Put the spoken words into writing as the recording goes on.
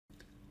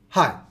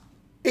Hi,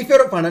 if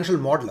you're a financial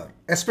modeler,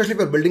 especially if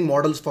you're building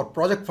models for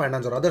project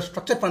finance or other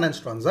structured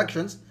finance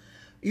transactions,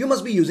 you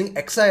must be using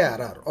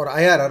XIRR or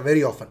IRR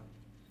very often.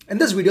 In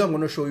this video, I'm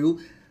going to show you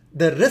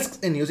the risks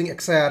in using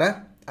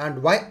XIRR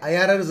and why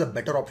IRR is a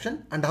better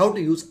option and how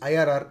to use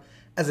IRR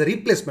as a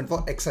replacement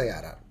for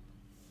XIRR.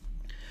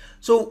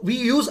 So we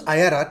use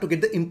IRR to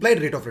get the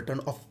implied rate of return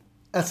of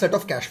a set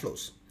of cash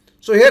flows.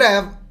 So here I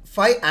have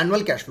 5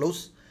 annual cash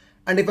flows,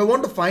 and if I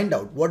want to find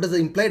out what is the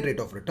implied rate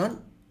of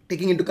return,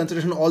 taking into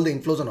consideration all the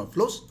inflows and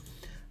outflows,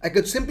 I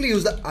could simply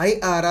use the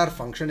IRR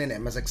function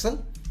in MS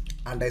Excel,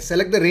 and I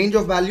select the range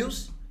of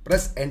values,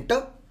 press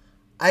enter,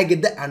 I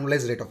get the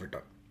annualized rate of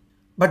return.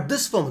 But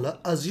this formula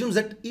assumes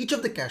that each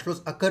of the cash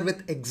flows occur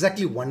with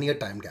exactly 1 year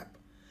time gap.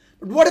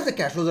 But what if the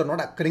cash flows are not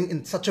occurring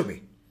in such a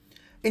way?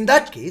 In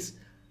that case,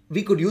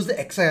 we could use the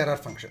XIRR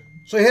function.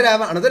 So here I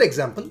have another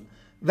example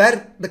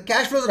where the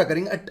cash flows are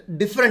occurring at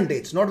different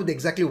dates, not with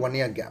exactly 1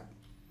 year gap.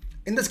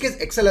 In this case,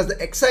 Excel has the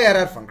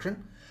XIRR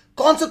function.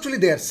 Conceptually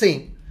they are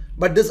same,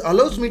 but this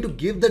allows me to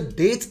give the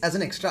dates as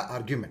an extra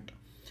argument.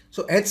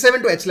 So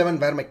H7 to H11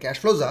 where my cash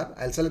flows are,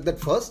 I'll select that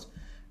first,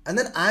 and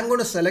then I'm going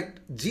to select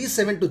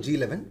G7 to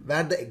G11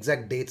 where the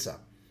exact dates are.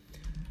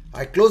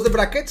 I close the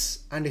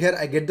brackets, and here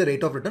I get the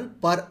rate of return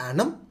per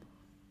annum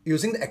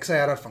using the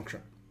XIRR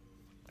function.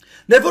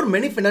 Therefore,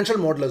 many financial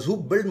modelers who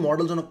build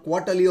models on a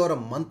quarterly or a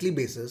monthly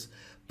basis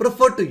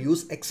prefer to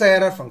use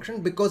XIRR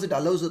function because it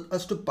allows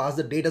us to pass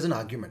the date as an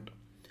argument.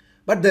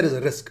 But there is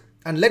a risk,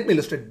 and let me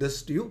illustrate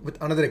this to you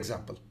with another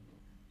example.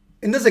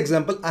 In this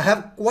example, I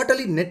have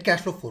quarterly net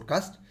cash flow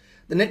forecast.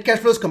 The net cash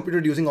flow is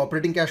computed using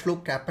operating cash flow,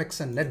 capex,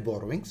 and net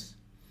borrowings.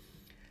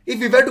 If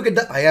we were to get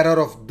the IRR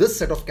of this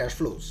set of cash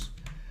flows,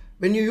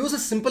 when you use a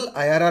simple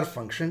IRR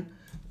function,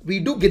 we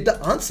do get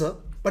the answer,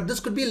 but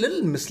this could be a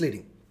little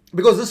misleading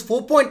because this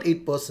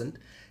 4.8%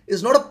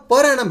 is not a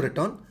per annum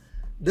return.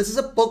 This is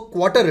a per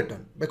quarter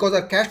return because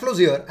our cash flows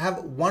here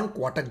have 1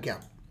 quarter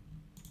gap.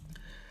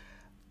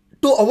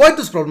 To avoid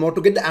this problem or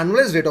to get the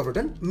annualized rate of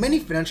return, many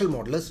financial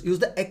modelers use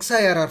the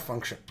XIRR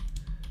function.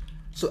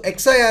 So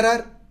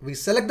XIRR, we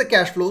select the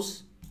cash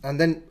flows and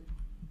then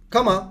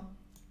comma,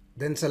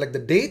 then select the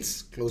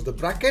dates, close the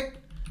bracket,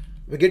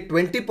 we get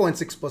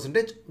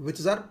 20.6%, which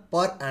is our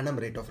per annum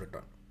rate of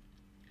return.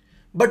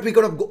 But we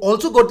could have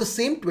also got the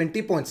same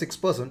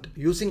 20.6%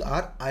 using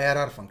our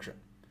IRR function.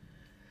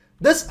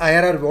 This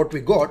IRR what we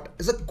got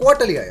is a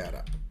quarterly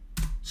IRR.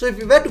 So if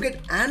we were to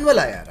get annual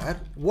IRR,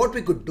 what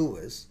we could do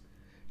is,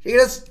 here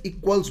is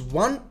equals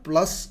 1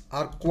 plus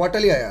our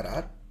quarterly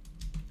IRR.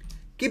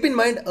 Keep in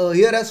mind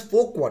here has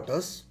 4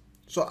 quarters.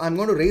 So I'm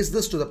going to raise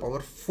this to the power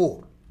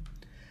 4.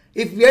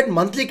 If we had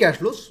monthly cash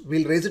flows,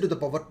 we'll raise it to the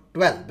power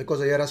 12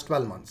 because a year has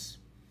 12 months.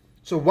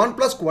 So 1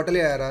 plus quarterly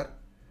IRR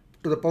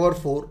to the power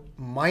 4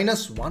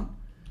 minus 1,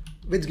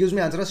 which gives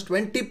me answer as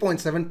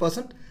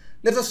 20.7%.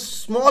 There's a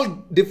small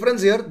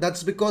difference here.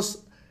 That's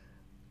because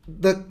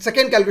the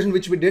second calculation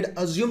which we did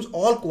assumes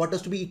all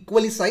quarters to be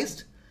equally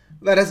sized,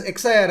 whereas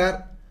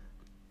XIRR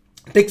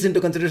takes into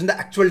consideration the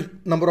actual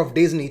number of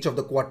days in each of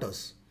the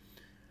quarters.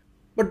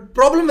 But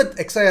problem with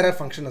XIRR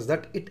function is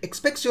that it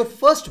expects your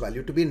first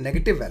value to be a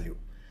negative value.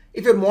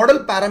 If your model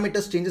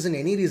parameters changes in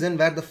any reason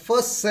where the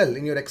first cell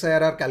in your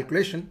XIRR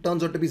calculation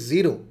turns out to be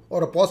 0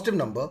 or a positive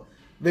number,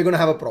 we're going to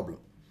have a problem.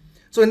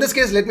 So in this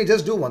case, let me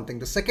just do one thing.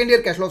 The second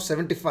year cash flow of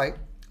 75,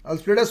 I'll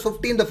split as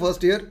 50 in the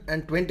first year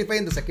and 25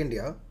 in the second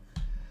year.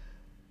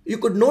 You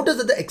could notice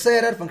that the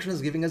XIRR function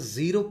is giving us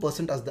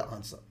 0% as the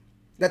answer.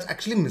 That's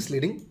actually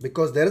misleading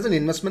because there is an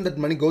investment that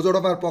money goes out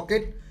of our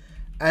pocket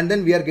and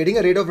then we are getting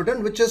a rate of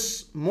return which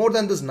is more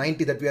than this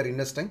 90 that we are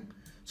investing.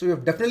 So we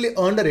have definitely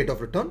earned a rate of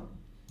return,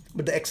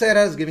 but the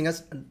XIRR is giving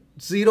us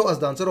 0 as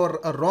the answer or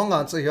a wrong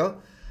answer here,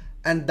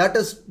 and that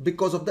is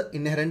because of the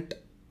inherent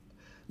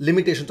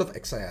limitations of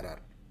XIRR.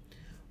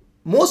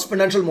 Most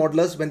financial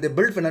modelers, when they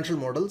build financial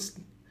models,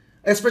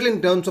 especially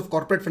in terms of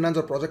corporate finance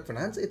or project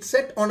finance, it's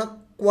set on a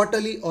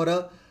quarterly or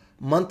a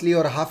monthly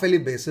or a half-yearly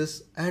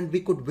basis, and we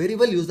could very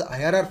well use the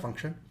IRR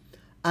function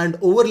and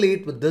overlay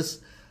it with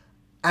this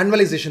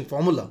annualization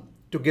formula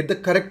to get the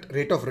correct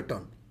rate of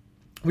return.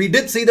 We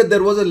did see that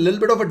there was a little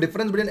bit of a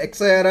difference between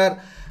XIRR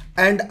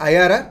and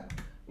IRR,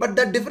 but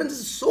that difference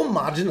is so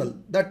marginal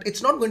that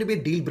it's not going to be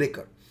a deal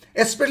breaker,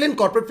 especially in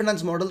corporate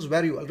finance models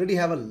where you already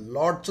have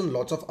lots and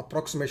lots of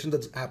approximation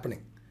that's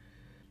happening.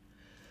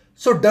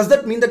 So does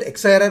that mean that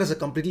XIRR is a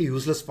completely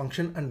useless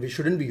function and we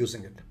shouldn't be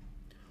using it?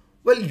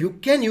 Well, you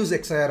can use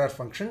XIRR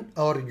function,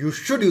 or you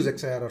should use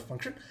XIRR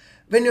function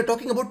when you're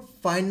talking about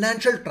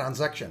financial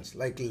transactions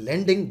like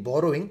lending,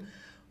 borrowing,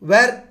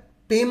 where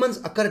payments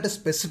occur at a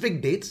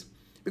specific dates,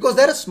 because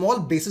there a small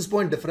basis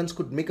point difference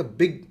could make a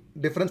big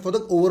difference for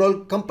the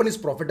overall company's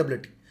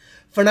profitability.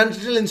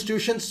 Financial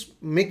institutions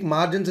make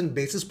margins in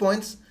basis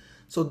points,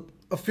 so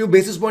a few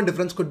basis point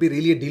difference could be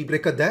really a deal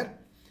breaker there.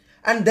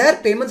 And their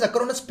payments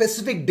occur on a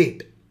specific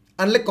date,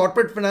 unlike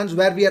corporate finance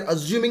where we are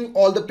assuming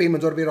all the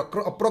payments or we are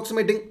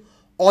approximating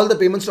all the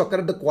payments to occur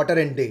at the quarter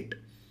end date.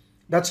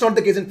 That's not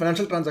the case in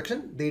financial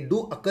transaction. They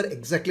do occur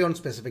exactly on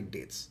specific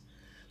dates.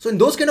 So in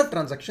those kind of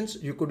transactions,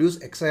 you could use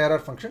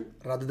XIRR function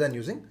rather than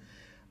using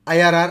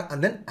IRR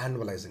and then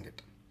annualizing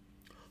it.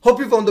 Hope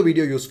you found the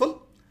video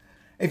useful.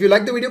 If you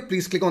like the video,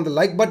 please click on the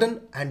like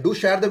button and do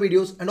share the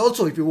videos. And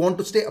also, if you want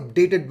to stay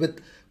updated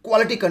with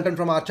quality content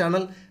from our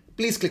channel,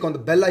 please click on the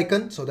bell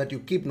icon so that you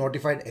keep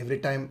notified every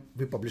time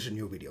we publish a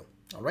new video.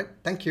 All right.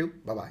 Thank you.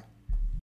 Bye-bye.